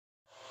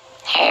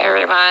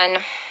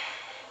everyone.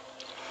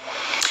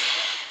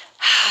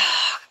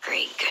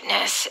 Great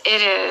goodness. It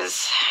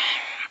is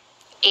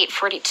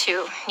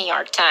 8:42 New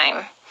York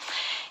time,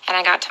 and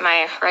I got to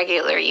my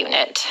regular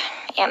unit,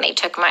 and they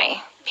took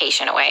my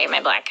patient away,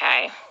 my black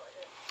guy.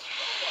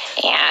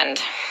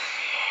 And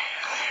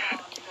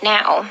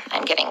now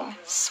I'm getting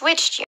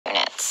switched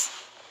units.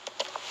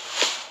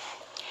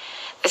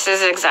 This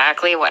is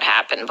exactly what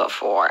happened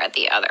before at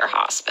the other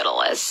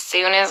hospital. As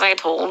soon as I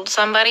told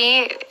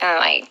somebody,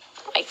 like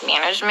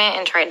management,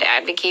 and tried to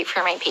advocate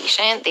for my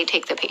patient, they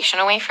take the patient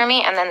away from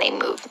me and then they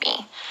move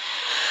me.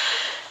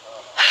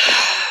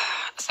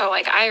 So,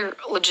 like, I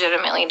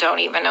legitimately don't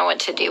even know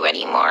what to do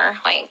anymore.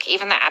 Like,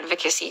 even the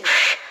advocacy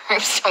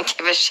groups don't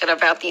give a shit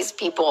about these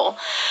people.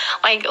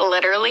 Like,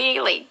 literally,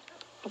 like,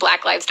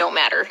 Black lives don't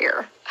matter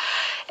here.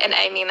 And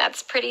I mean,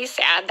 that's pretty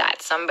sad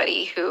that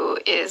somebody who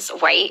is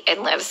white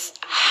and lives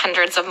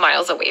hundreds of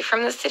miles away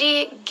from the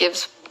city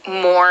gives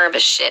more of a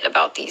shit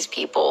about these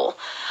people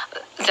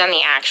than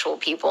the actual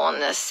people in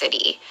this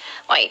city.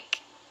 Like,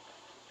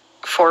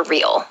 for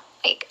real.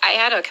 Like, I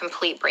had a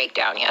complete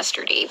breakdown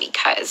yesterday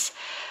because,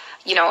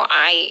 you know,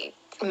 I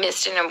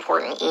missed an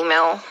important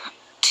email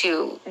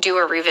to do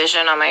a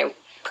revision on my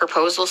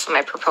proposal, so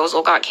my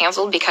proposal got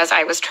canceled because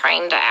I was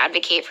trying to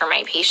advocate for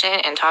my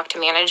patient and talk to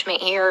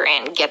management here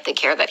and get the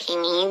care that he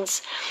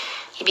needs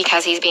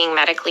because he's being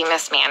medically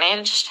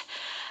mismanaged.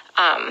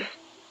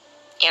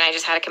 And I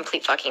just had a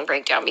complete fucking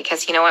breakdown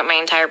because, you know what, my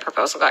entire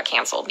proposal got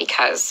canceled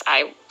because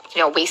I,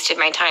 you know, wasted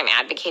my time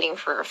advocating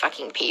for a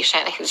fucking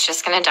patient who's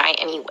just gonna die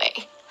anyway.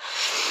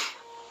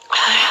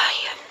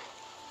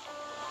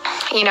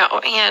 You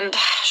know, and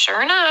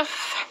sure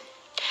enough,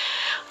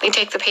 they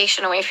take the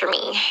patient away from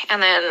me,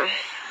 and then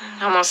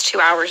almost 2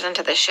 hours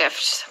into the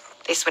shift,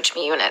 they switch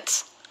me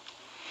units.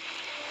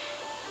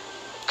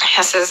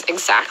 This is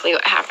exactly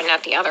what happened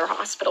at the other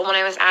hospital when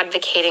I was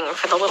advocating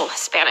for the little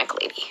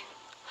Hispanic lady.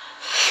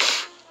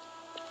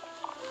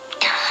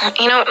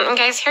 You know,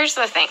 guys, here's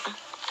the thing.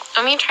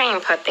 Let me try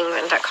and put things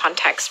into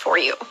context for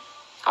you,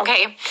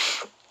 okay?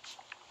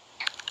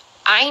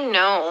 I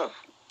know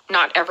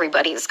not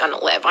everybody's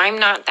gonna live. I'm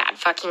not that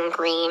fucking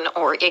green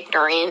or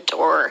ignorant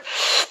or,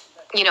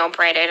 you know,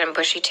 bright-eyed and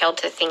bushy-tailed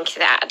to think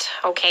that,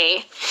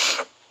 okay?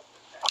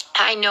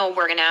 I know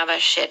we're gonna have a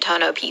shit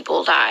ton of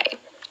people die.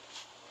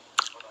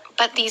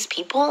 But these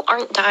people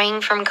aren't dying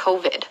from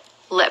COVID.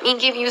 Let me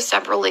give you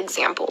several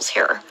examples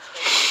here.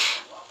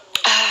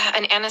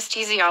 An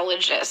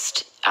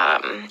anesthesiologist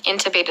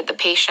intubated the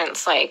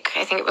patient's, like,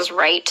 I think it was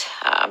right,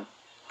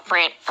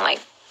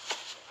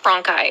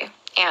 bronchi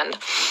and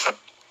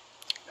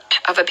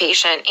of a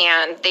patient,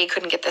 and they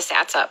couldn't get the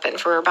sats up, and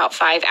for about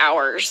 5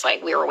 hours,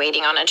 like, we were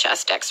waiting on a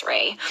chest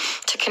x-ray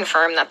to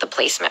confirm that the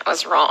placement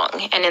was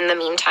wrong. And in the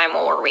meantime,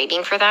 while we're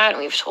waiting for that,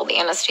 we've told the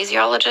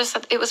anesthesiologist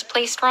that it was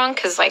placed wrong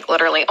because, like,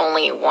 literally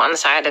only one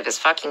side of his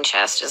fucking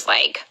chest is,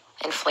 like,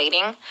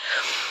 inflating.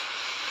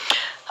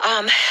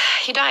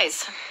 He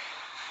dies.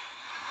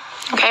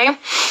 Okay?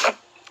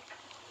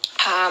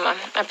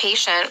 A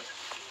patient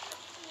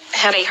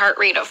had a heart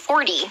rate of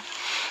 40,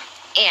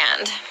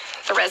 and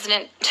the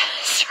resident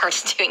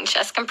started doing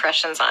chest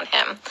compressions on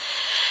him,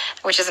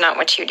 which is not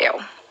what you do.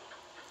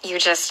 You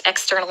just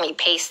externally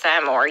pace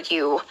them, or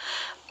you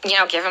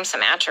know, give him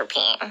some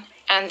atropine.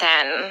 And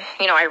then,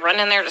 you know, I run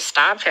in there to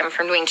stop him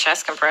from doing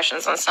chest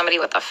compressions on somebody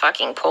with a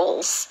fucking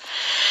pulse.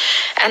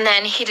 And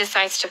then he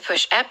decides to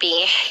push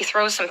epi. He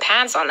throws some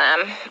pads on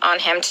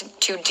him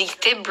to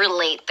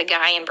defibrillate the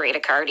guy in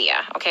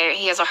bradycardia. Okay,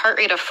 he has a heart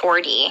rate of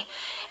 40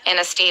 and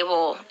a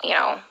stable, you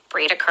know,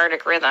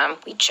 bradycardic rhythm.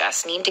 We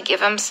just need to give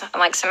him some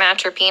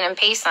atropine and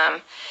pace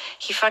him.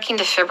 He fucking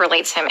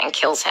defibrillates him and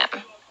kills him.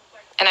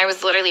 And I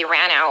was literally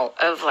ran out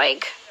of,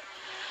 like,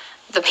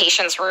 the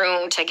patient's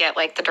room to get,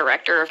 like, the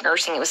director of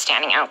nursing who was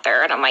standing out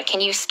there. And I'm like,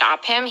 can you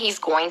stop him? He's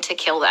going to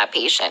kill that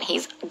patient.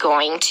 He's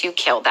going to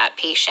kill that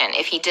patient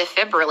if he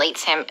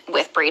defibrillates him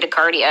with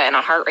bradycardia and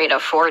a heart rate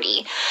of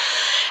 40.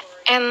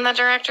 And the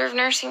director of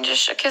nursing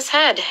just shook his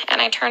head. And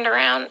I turned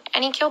around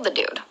and he killed the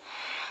dude.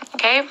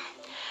 Okay?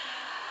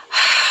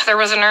 There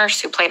was a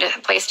nurse who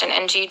placed an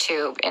NG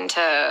tube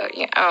into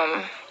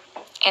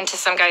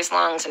some guy's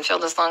lungs and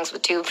filled his lungs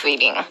with tube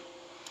feeding.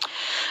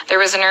 There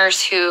was a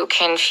nurse who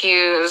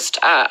confused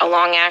a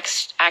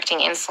long-acting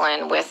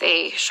insulin with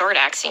a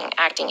short-acting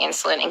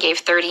insulin and gave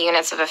 30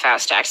 units of a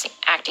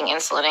fast-acting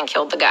insulin and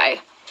killed the guy.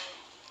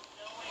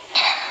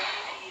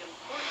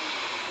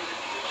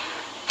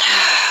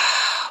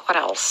 What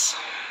else?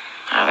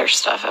 Other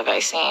stuff have I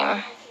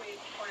seen?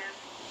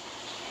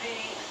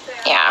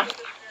 Yeah.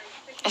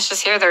 It's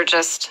just here they're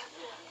just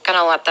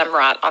gonna let them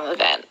rot on the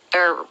vent.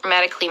 They're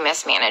medically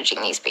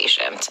mismanaging these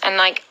patients. And,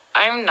 like,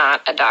 I'm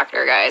not a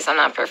doctor, guys. I'm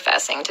not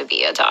professing to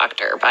be a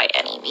doctor by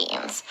any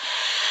means.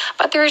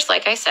 But there's,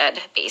 like I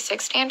said,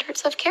 basic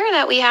standards of care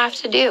that we have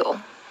to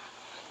do.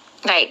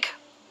 Like,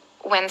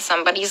 when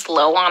somebody's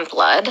low on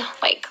blood,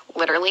 like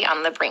literally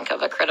on the brink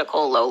of a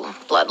critical low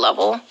blood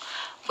level,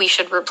 we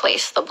should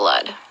replace the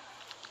blood.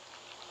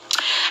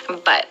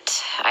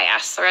 But I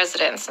asked the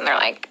residents, and they're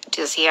like,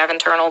 does he have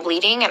internal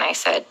bleeding? And I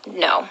said,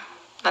 no.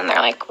 Then they're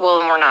like, well,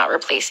 we're not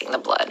replacing the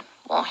blood.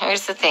 Well,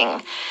 here's the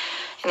thing.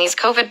 In these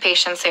COVID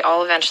patients, they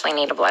all eventually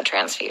need a blood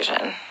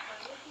transfusion.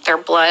 Their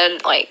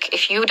blood, like,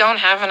 if you don't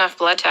have enough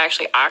blood to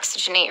actually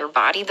oxygenate your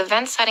body, the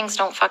vent settings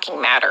don't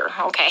fucking matter,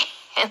 okay?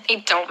 And they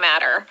don't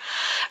matter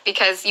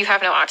because you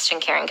have no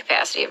oxygen carrying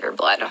capacity of your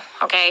blood,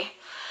 okay?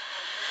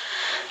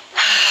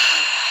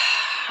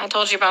 I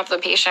told you about the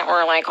patient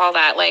where, like, all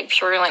that, like,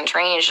 purulent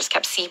drainage just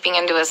kept seeping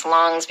into his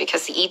lungs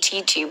because the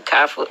ET tube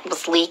cuff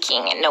was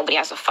leaking and nobody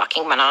has a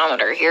fucking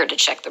manometer here to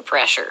check the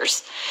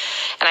pressures.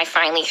 And I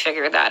finally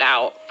figured that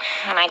out.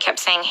 And I kept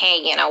saying,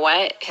 hey, you know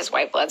what? His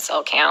white blood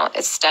cell count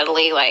is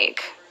steadily,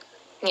 like,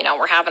 you know,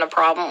 we're having a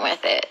problem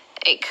with it.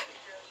 Like,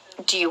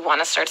 do you want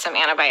to start some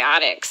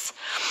antibiotics?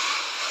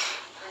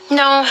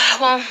 No.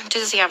 Well,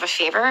 does he have a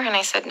fever? And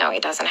I said, no, he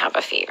doesn't have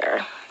a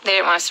fever. They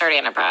didn't want to start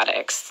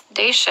antibiotics.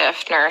 Day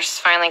shift nurse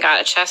finally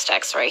got a chest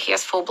x-ray. He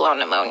has full-blown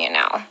pneumonia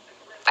now.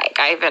 Like,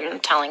 I've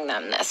been telling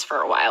them this for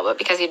a while, but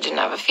because he didn't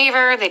have a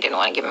fever, they didn't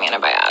want to give him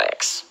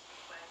antibiotics.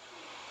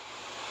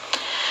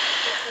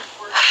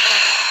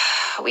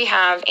 We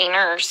have a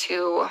nurse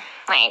who,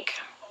 like,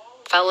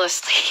 fell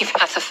asleep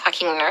at the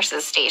fucking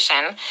nurse's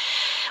station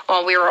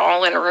while we were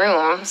all in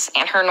rooms,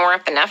 and her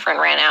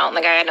norepinephrine ran out, and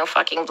the guy had no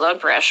fucking blood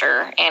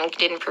pressure and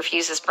didn't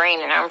perfuse his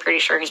brain, and I'm pretty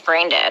sure he's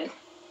brain dead.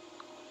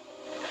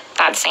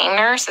 That same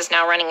nurse is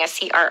now running a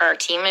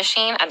CRRT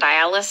machine, a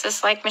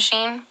dialysis-like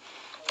machine,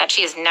 that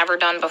she has never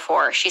done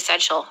before. She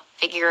said she'll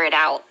figure it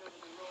out,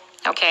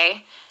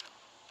 okay?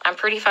 I'm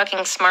pretty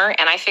fucking smart,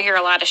 and I figure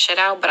a lot of shit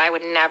out, but I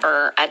would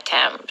never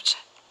attempt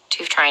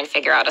to try and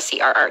figure out a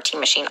CRRT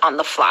machine on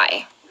the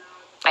fly.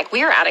 Like,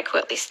 we are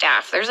adequately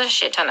staffed. There's a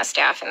shit ton of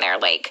staff in there,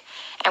 like,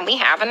 and we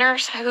have a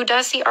nurse who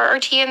does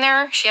CRRT in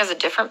there. She has a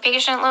different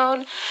patient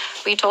load.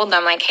 We told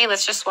them, like, hey,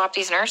 let's just swap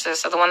these nurses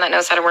so the one that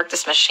knows how to work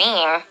this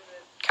machine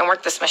can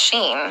work this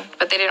machine,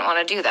 but they didn't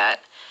want to do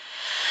that.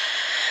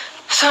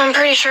 So I'm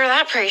pretty sure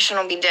that patient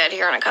will be dead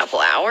here in a couple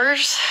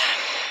hours.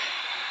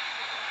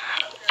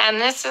 And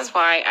this is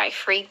why I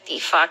freaked the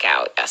fuck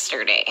out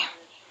yesterday.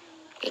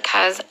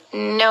 Because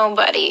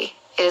nobody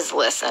is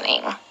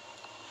listening.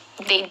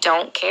 They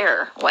don't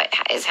care what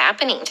is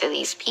happening to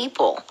these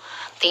people.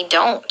 They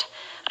don't.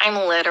 I'm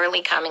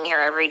literally coming here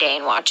every day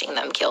and watching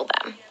them kill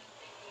them.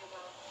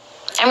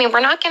 I mean,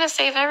 we're not going to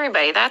save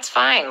everybody. That's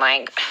fine.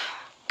 Like,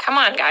 come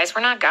on, guys.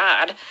 We're not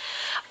God.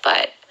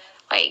 But,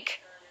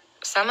 like,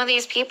 some of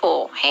these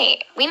people,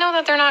 hey, we know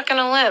that they're not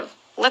going to live.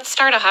 Let's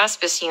start a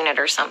hospice unit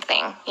or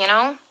something, you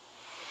know?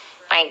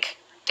 Like,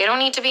 they don't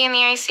need to be in the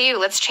ICU.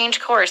 Let's change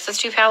course.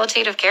 Let's do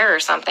palliative care or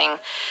something.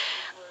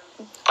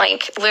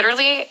 Like,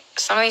 literally,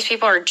 some of these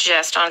people are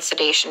just on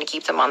sedation to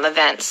keep them on the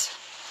vents.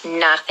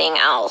 Nothing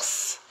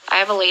else. I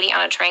have a lady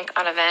on a tranq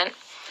on a vent,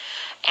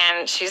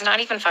 and she's not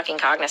even fucking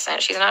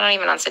cognizant. She's not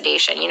even on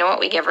sedation. You know what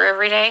we give her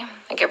every day?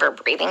 I give her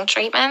breathing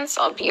treatments,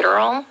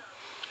 albuterol,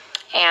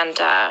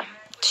 and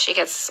she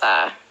gets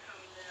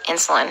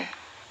insulin. And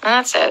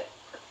that's it.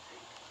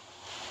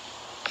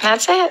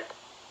 That's it.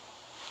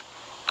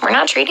 We're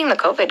not treating the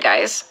COVID,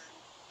 guys.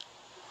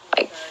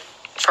 Like,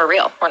 for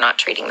real, we're not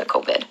treating the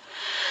COVID.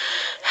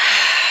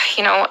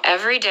 You know,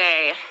 every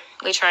day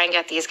we try and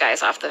get these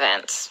guys off the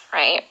vents,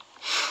 right?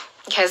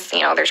 Because,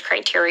 you know, there's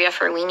criteria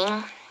for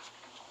weaning.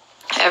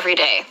 Every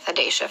day, the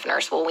day shift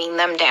nurse will wean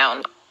them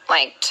down,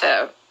 like,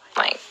 to,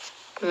 like,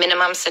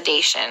 minimum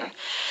sedation.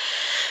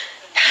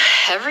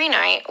 Every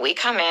night, we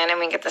come in and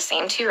we get the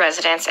same 2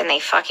 residents, and they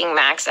fucking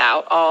max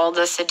out all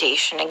the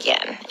sedation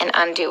again and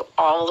undo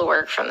all the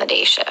work from the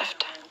day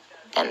shift.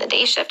 Then the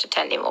day shift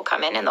attendant will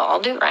come in and they'll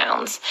all do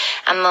rounds,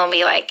 and they'll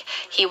be like,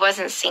 he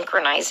wasn't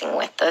synchronizing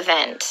with the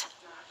vent.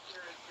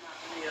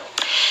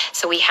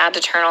 So we had to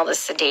turn all the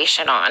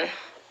sedation on.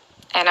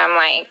 And I'm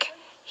like,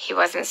 he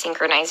wasn't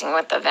synchronizing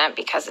with the vent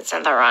because it's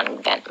in the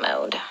wrong vent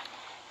mode.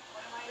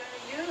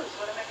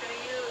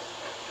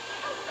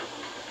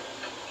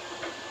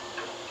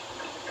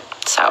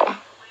 So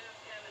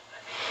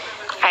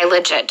I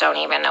legit don't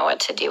even know what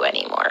to do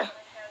anymore.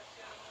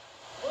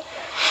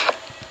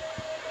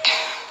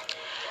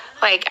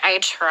 Like, I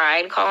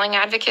tried calling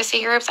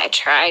advocacy groups. I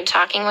tried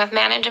talking with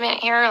management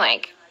here,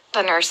 like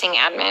the nursing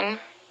admin.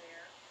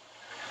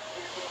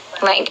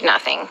 Like,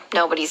 nothing.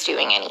 Nobody's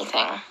doing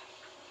anything.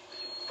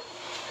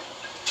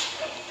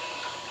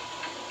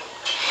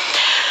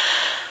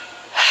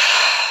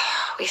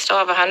 We still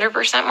have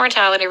 100%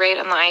 mortality rate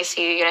in the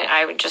ICU unit.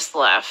 I just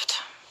left.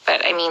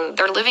 But, I mean,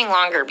 they're living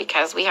longer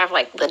because we have,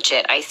 like,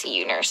 legit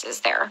ICU nurses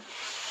there.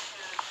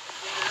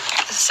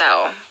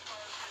 So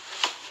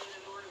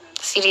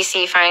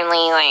CDC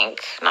finally,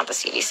 like, not the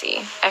CDC,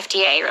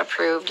 FDA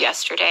approved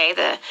yesterday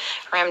the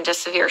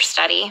remdesivir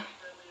study,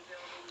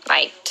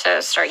 like,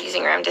 to start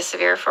using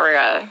remdesivir for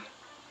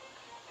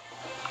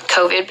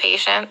COVID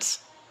patients.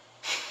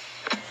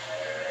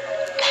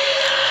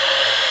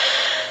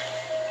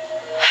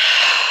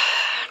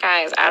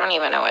 Guys, I don't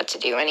even know what to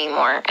do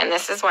anymore. And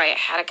this is why I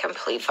had a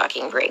complete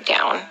fucking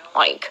breakdown.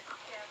 Like,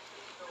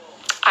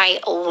 I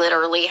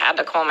literally had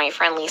to call my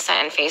friend Lisa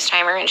and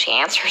FaceTime her, and she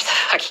answered the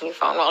fucking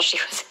phone while she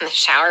was in the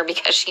shower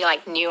because she,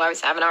 like, knew I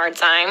was having a hard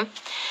time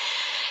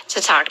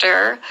to talk to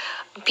her,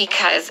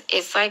 because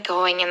it's like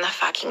going in the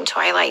fucking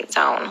Twilight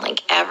Zone.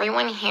 Like,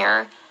 everyone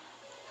here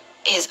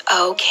is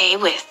okay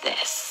with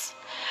this.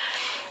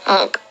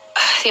 Look,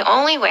 the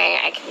only way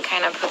I can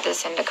kind of put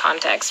this into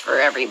context for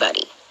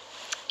everybody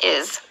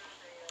is,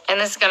 and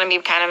this is going to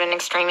be kind of an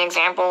extreme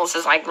example, this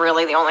is like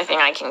really the only thing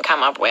I can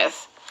come up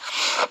with,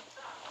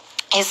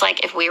 is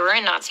like if we were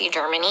in Nazi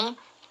Germany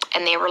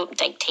and they were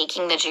like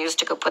taking the Jews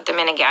to go put them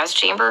in a gas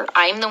chamber,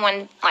 I'm the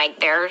one like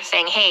there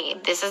saying, hey,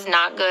 this is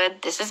not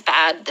good, this is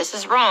bad, this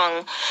is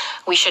wrong,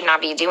 we should not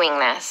be doing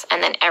this.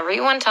 And then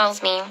everyone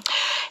tells me,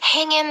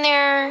 hang in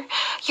there,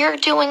 you're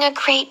doing a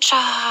great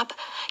job,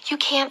 you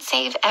can't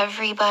save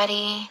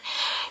everybody,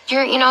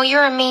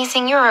 you're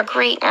amazing, you're a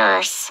great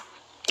nurse.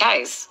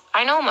 Guys,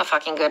 I know I'm a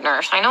fucking good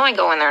nurse. I know I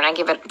go in there and I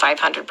give it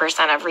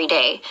 500% every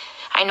day.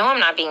 I know I'm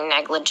not being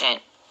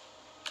negligent.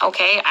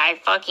 Okay, I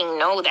fucking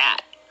know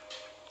that.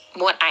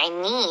 What I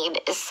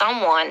need is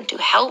someone to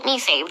help me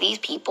save these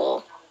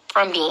people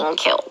from being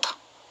killed.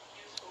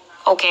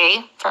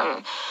 Okay?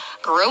 From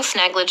gross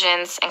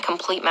negligence and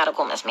complete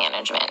medical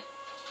mismanagement.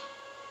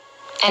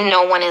 And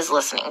no one is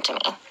listening to me.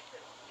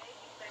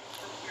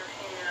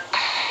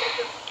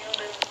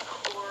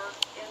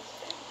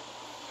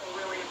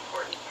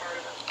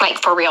 Like,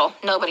 for real,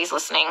 nobody's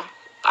listening.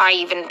 I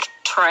even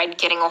tried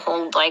getting a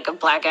hold, like, of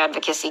black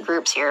advocacy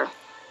groups here.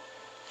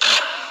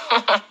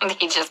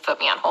 They just put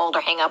me on hold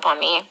or hang up on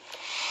me.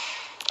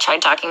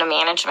 Tried talking to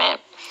management.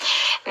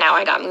 Now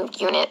I got moved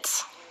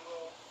units.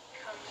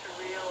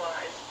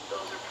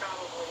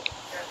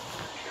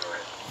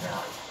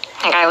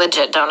 Like, I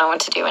legit don't know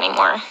what to do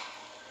anymore.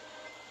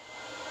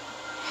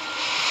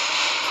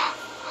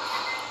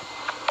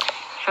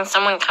 Can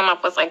someone come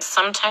up with, like,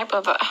 some type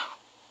of a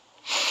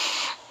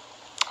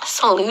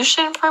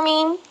solution for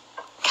me?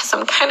 Because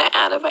I'm kind of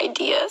out of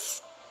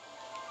ideas.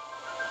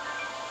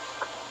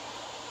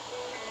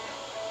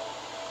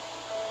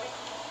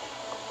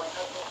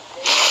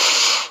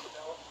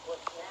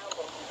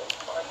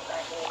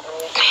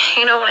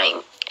 When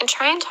I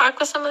try and talk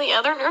with some of the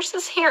other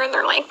nurses here, and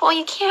they're like, well,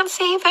 you can't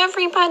save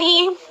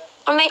everybody.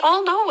 And they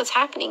all know what's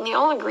happening. They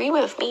all agree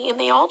with me, and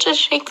they all just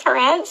shake their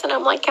heads. And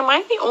I'm like, am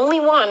I the only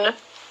one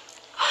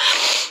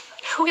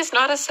who is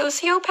not a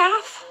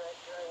sociopath?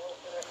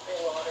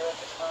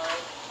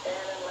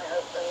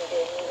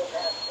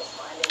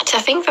 To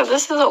think that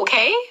this is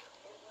okay?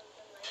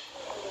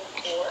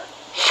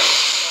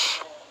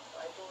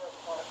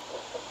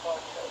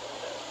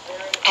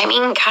 I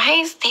mean,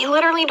 guys, they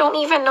literally don't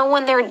even know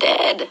when they're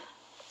dead.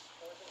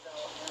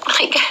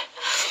 Like,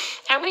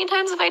 how many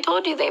times have I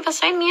told you they've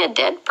assigned me a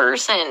dead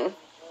person?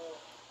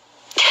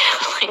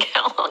 Like,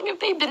 how long have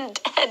they been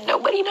dead?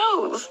 Nobody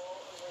knows.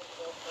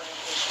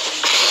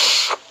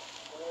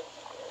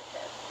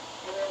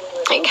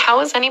 Like,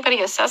 how is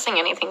anybody assessing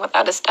anything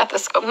without a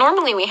stethoscope?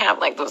 Normally we have,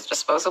 like, those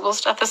disposable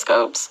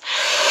stethoscopes.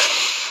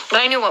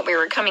 But I knew what we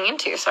were coming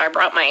into, so I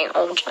brought my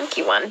old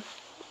junky one.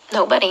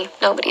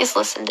 Nobody's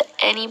listened to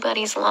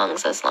anybody's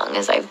lungs as long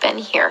as I've been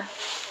here.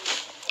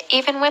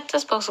 Even with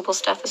disposable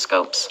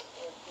stethoscopes.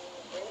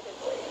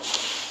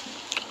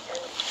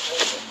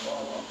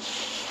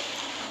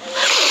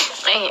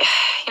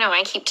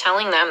 I keep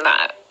telling them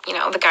that,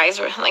 the guys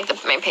are like,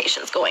 my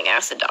patient's going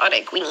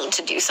acidotic. We need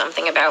to do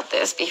something about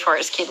this before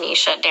his kidneys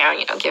shut down,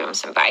 give him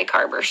some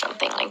bicarb or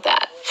something like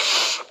that.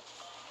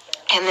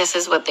 And this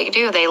is what they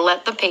do. They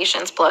let the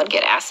patient's blood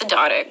get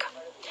acidotic.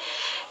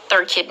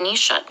 Their kidneys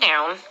shut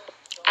down.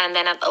 And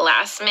then at the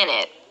last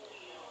minute,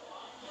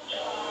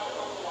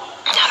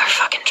 another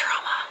fucking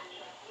trauma.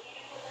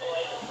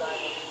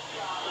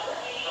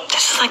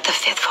 This is like the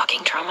 5th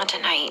fucking trauma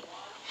tonight.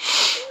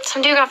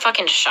 Some dude got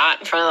fucking shot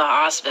in front of the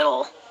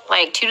hospital.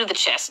 Like, 2 to the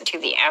chest and 2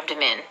 to the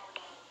abdomen.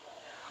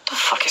 What the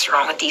fuck is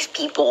wrong with these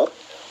people?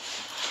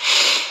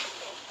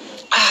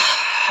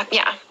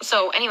 Yeah,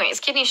 so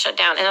anyways, kidneys shut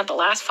down, and at the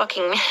last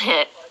fucking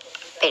minute,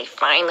 they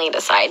finally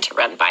decide to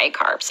run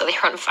bicarb. So they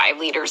run 5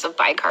 liters of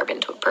bicarb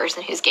into a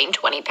person who's gained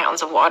 20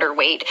 pounds of water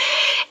weight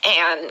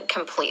and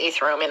completely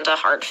throw him into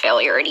heart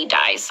failure, and he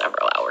dies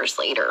several hours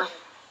later.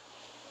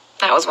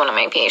 That was one of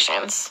my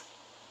patients.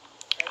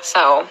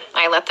 So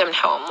I let them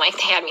know, like,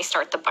 they had me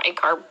start the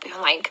bicarb,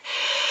 like,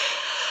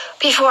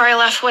 before I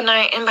left one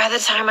night, and by the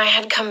time I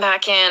had come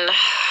back in,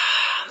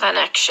 the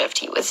next shift,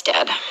 he was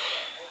dead.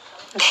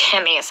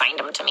 And they assigned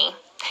him to me,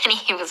 and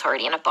he was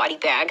already in a body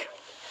bag.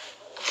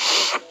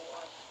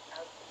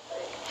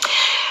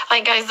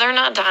 Like, guys, they're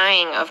not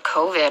dying of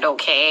COVID,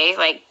 okay?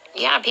 Like,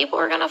 yeah, people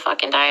are gonna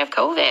fucking die of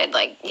COVID.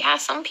 Like, yeah,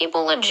 some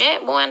people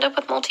legit will end up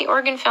with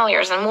multi-organ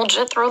failures and will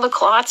legit throw the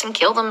clots and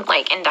kill them,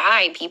 like, and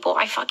die, people.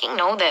 I fucking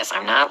know this.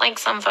 I'm not, like,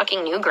 some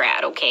fucking new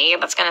grad, okay?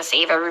 That's gonna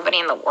save everybody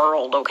in the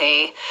world,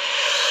 okay?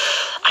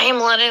 I am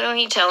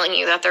literally telling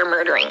you that they're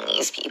murdering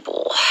these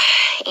people,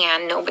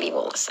 and nobody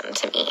will listen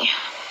to me.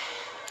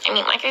 I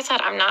mean, like I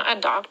said, I'm not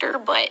a doctor,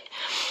 but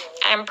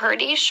I'm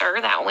pretty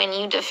sure that when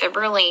you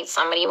defibrillate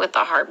somebody with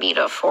a heartbeat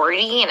of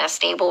 40 in a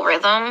stable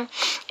rhythm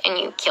and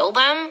you kill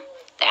them,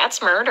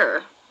 that's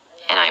murder.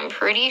 And I'm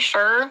pretty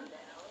sure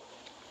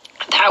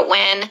that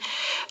when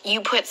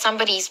you put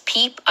somebody's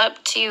PEEP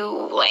up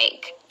to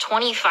like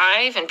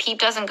 25 and PEEP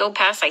doesn't go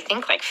past, I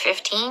think, like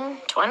 15,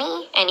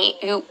 20, and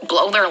you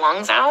blow their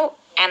lungs out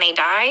and they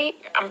die,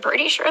 I'm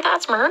pretty sure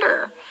that's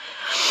murder.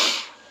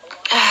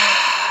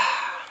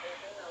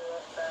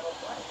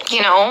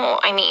 You know,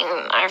 I mean,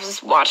 I've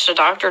just watched a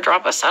doctor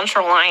drop a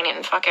central line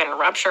and fucking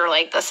rupture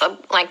like the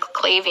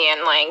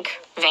subclavian like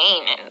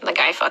vein, and the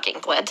guy fucking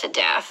bled to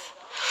death.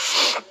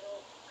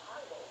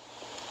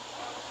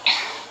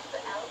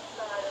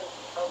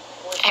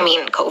 I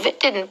mean, COVID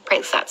didn't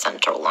break that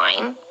central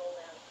line.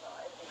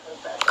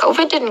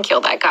 COVID didn't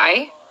kill that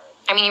guy.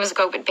 I mean, he was a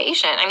COVID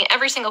patient. I mean,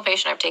 every single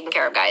patient I've taken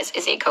care of, guys,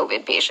 is a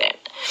COVID patient.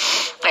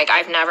 Like,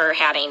 I've never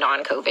had a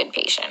non-COVID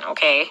patient,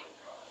 okay?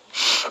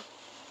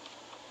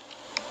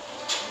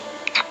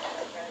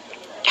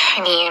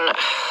 I mean,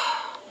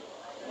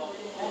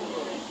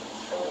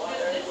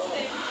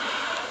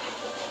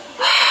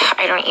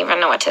 I don't even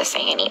know what to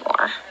say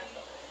anymore.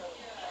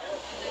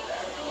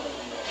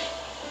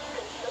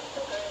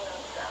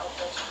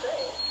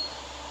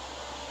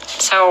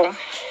 So,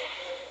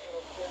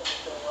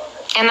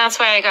 and that's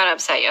why I got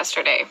upset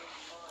yesterday,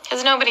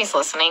 because nobody's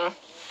listening.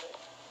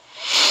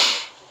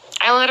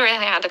 I literally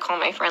had to call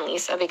my friend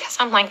Lisa because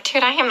I'm like,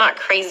 dude, I am not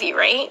crazy,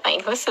 right?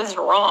 Like, this is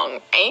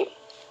wrong, right?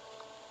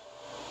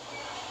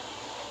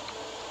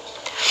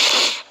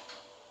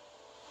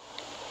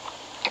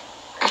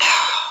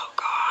 Oh,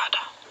 God.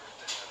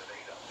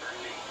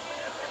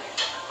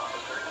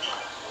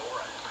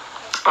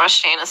 I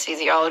watched an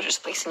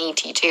anesthesiologist place an ET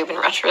tube and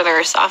rupture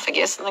their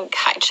esophagus, and the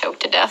guy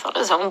choked to death on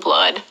his own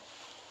blood.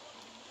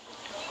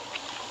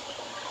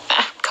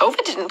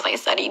 COVID didn't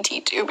place that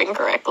ET tube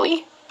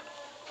incorrectly.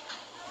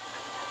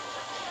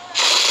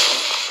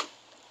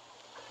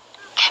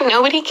 And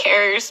nobody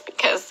cares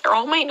because they're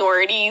all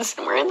minorities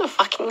and we're in the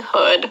fucking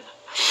hood.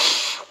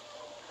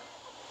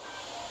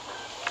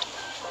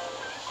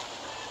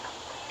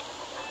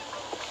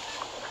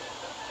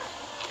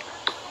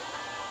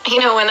 You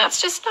know, and that's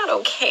just not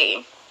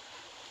okay.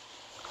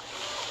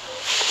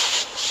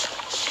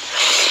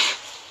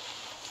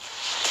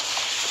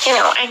 You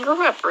know, I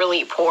grew up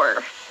really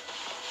poor.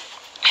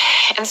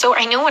 And so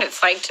I know what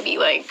it's like to be,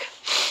 like,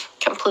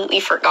 completely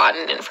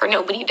forgotten and for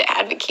nobody to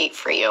advocate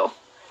for you.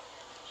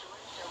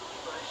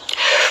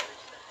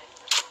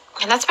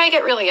 And that's why I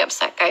get really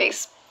upset,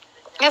 guys.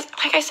 Because,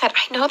 like I said,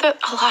 I know that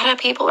a lot of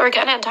people are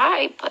gonna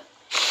die, but,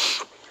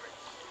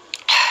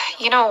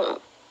 you know,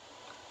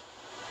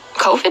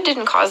 COVID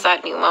didn't cause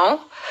that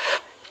pneumo.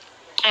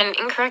 And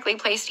incorrectly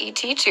placed ET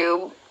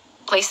tube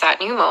placed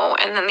that pneumo,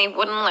 and then they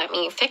wouldn't let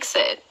me fix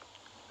it.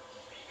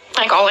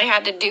 Like, all I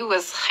had to do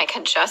was, like,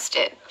 adjust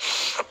it.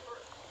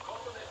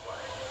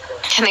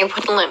 And they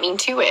wouldn't let me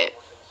do it.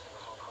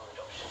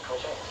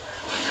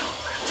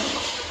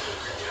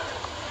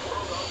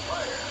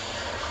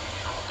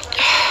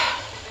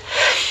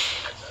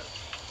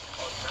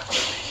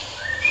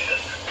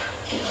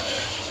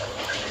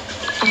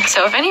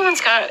 So if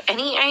anyone's got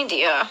any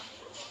idea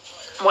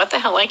what the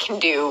hell I can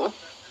do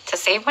to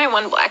save my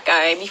one black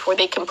guy before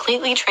they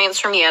completely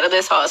transfer me out of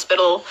this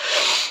hospital,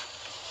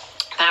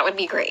 that would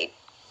be great.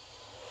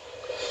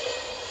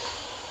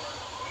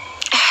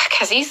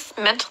 Because he's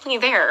mentally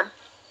there.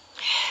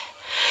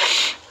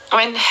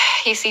 When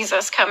he sees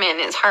us come in,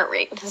 his heart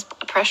rate and his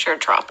blood pressure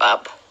drop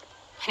up.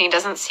 And he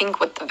doesn't sync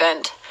with the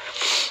vent.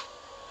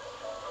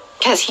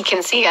 Because he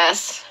can see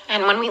us.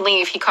 And when we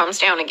leave, he calms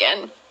down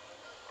again.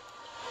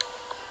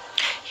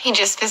 He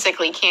just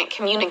physically can't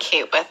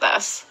communicate with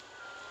us.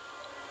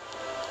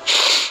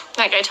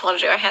 Like I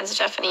told you, I had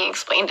Stephanie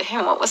explain to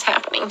him what was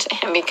happening to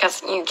him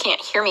because you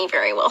can't hear me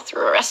very well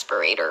through a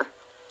respirator.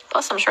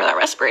 Plus, I'm sure that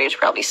respirator is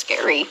probably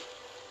scary.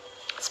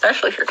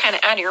 Especially if you're kind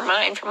of out of your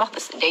mind from all the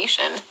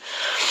sedation.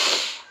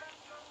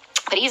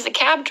 But he's a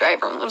cab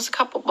driver and lives a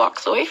couple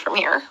blocks away from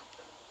here.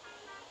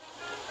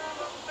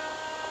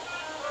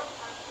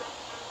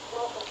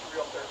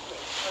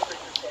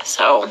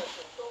 So,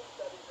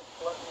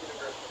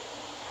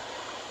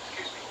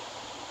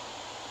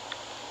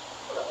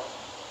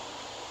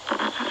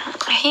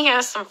 he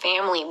has some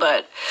family,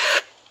 but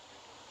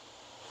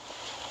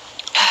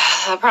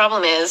the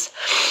problem is,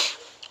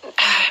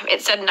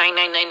 it said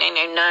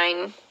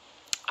 99999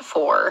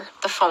 for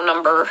the phone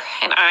number,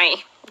 and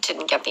I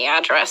didn't get the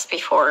address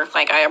before,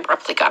 like, I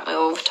abruptly got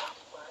moved.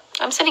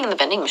 I'm sitting in the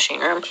vending machine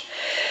room,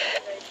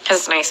 because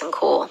it's nice and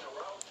cool.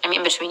 I'm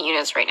in between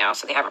units right now,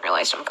 so they haven't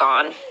realized I'm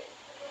gone.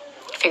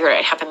 I figured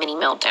I'd have a mini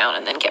meltdown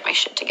and then get my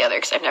shit together,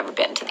 because I've never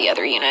been to the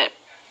other unit.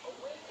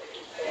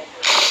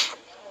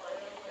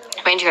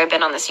 Mind you, I've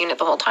been on this unit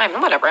the whole time,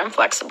 and whatever, I'm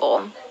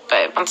flexible.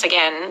 But once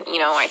again, you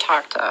know, I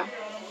talked to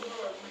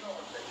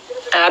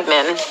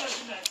admin.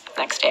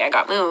 Next day I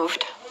got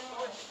moved.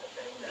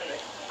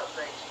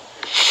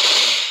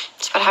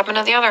 That's what happened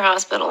to the other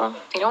hospital.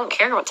 They don't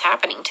care what's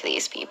happening to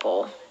these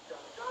people.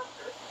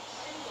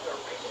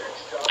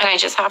 And I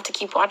just have to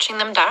keep watching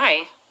them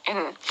die.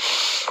 And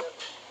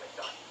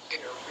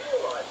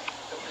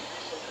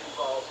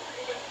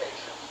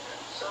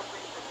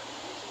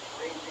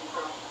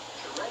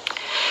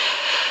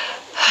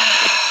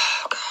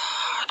oh,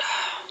 God.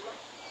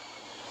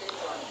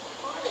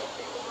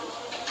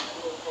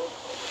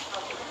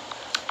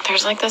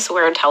 There's like this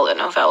weird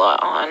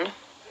telenovela on.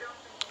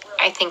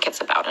 I think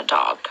it's about a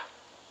dog.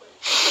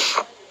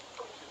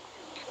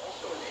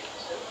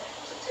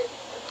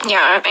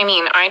 Yeah, I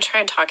mean, I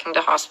tried talking to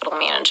hospital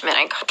management.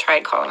 I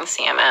tried calling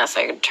CMS.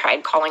 I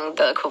tried calling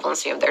the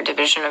equivalency of their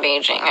division of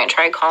aging. I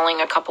tried calling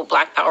a couple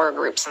Black Power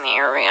groups in the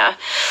area.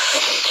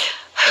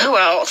 Who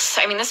else?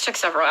 I mean, this took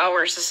several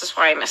hours. This is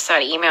why I missed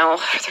that email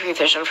for the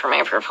revision for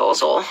my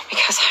proposal.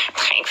 Because,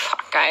 like,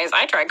 fuck, guys,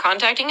 I tried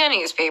contacting a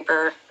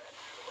newspaper.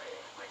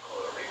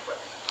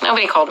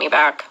 Nobody called me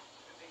back.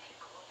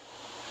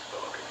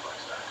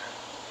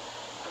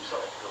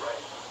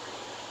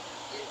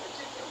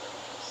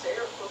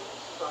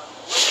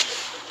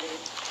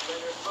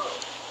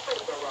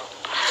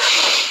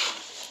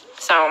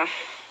 So,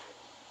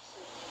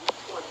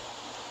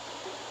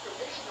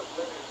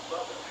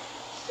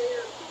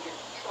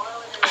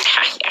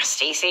 yeah,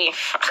 Stacy,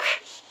 fuck.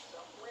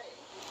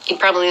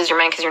 You'd probably lose your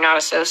mind because you're not a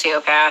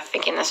sociopath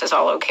thinking this is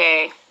all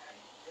okay.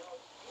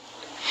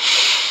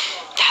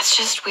 That's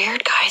just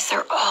weird, guys.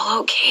 They're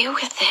all okay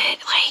with it.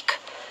 Like,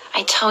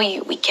 I tell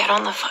you, we get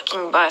on the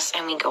fucking bus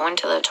and we go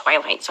into the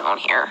twilight zone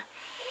here.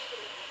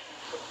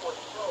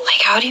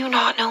 Like, how do you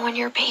not know when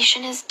your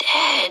patient is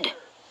dead?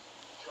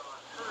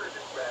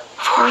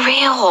 For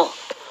real.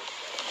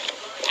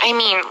 I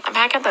mean,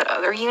 back at that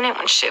other unit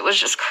when shit was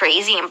just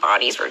crazy and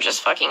bodies were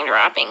just fucking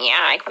dropping, yeah,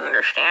 I can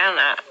understand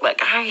that. But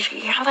guys,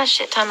 you have a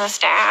shit ton of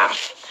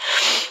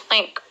staff.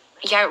 Like,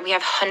 yeah, we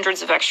have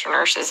hundreds of extra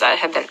nurses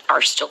that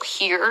are still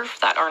here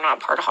that are not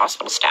part of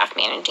hospital staff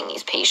managing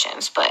these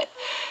patients, but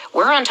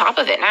we're on top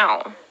of it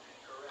now.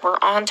 We're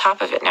on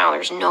top of it now.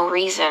 There's no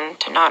reason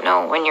to not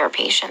know when your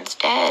patient's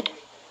dead.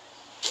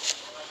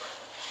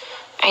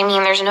 I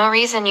mean, there's no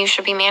reason you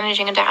should be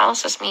managing a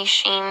dialysis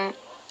machine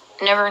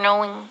never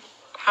knowing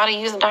how to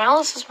use a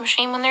dialysis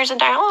machine when there's a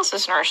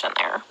dialysis nurse in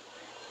there.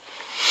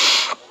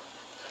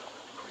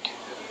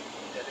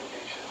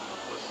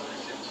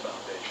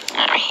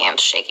 My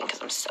hand's shaking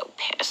because I'm so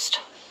pissed.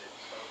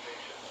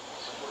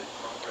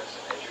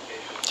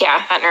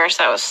 Yeah, that nurse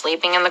that was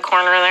sleeping in the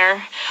corner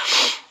there.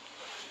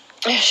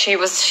 She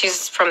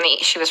was from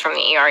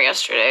the ER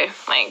yesterday,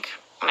 like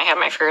when I had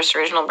my first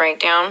original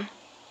breakdown.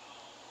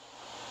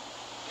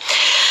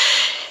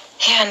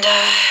 And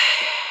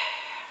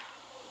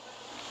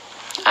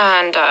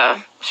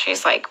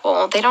she's like,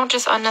 well, they don't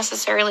just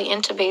unnecessarily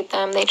intubate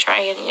them. They try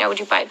and, would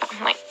you bypass?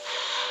 I'm like,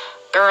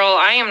 girl,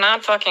 I am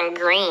not fucking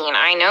green.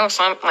 I know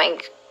some,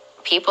 like,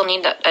 people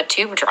need a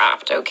tube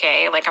dropped,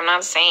 okay? Like, I'm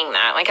not saying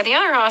that. Like, at the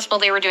other hospital,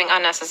 they were doing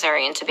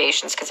unnecessary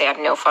intubations because they had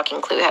no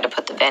fucking clue how to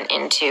put the vent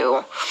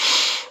into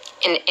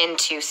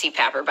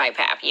CPAP or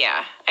BiPAP.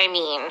 Yeah, I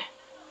mean,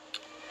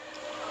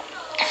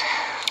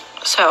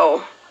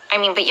 so...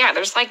 but yeah,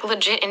 there's, like,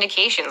 legit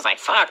indications. Like,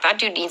 fuck, that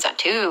dude needs a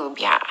tube.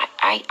 Yeah,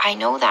 I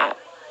know that.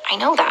 I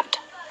know that.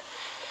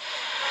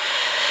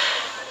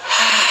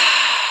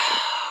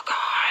 Oh,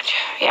 God.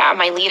 Yeah,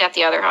 my lead at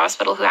the other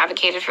hospital who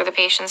advocated for the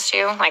patients,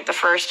 too. Like, the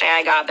first day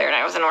I got there and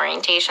I was in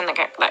orientation,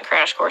 that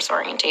crash course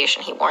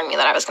orientation, he warned me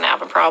that I was going to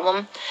have a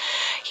problem.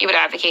 He would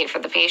advocate for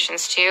the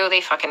patients, too.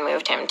 They fucking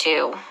moved him,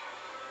 too.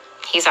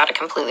 He's at a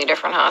completely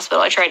different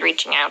hospital. I tried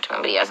reaching out to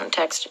him, but he hasn't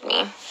texted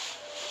me.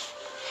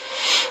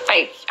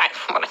 Like,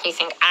 what do you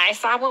think? I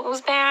saw what was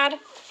bad?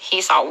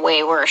 He saw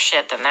way worse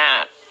shit than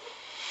that.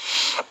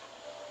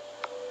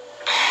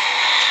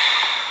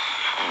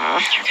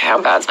 Okay,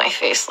 how bad's my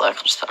face look?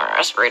 I'll just put my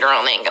respirator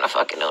on. They ain't gonna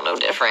fucking know no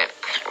different.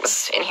 I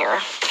was in here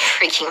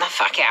freaking the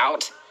fuck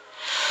out.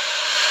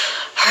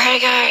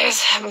 Alright,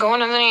 guys. I'm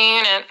going to the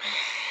unit.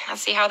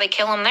 Let's see how they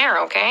kill him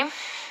there, okay?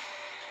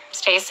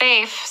 Stay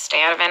safe.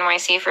 Stay out of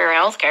NYC for your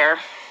health care.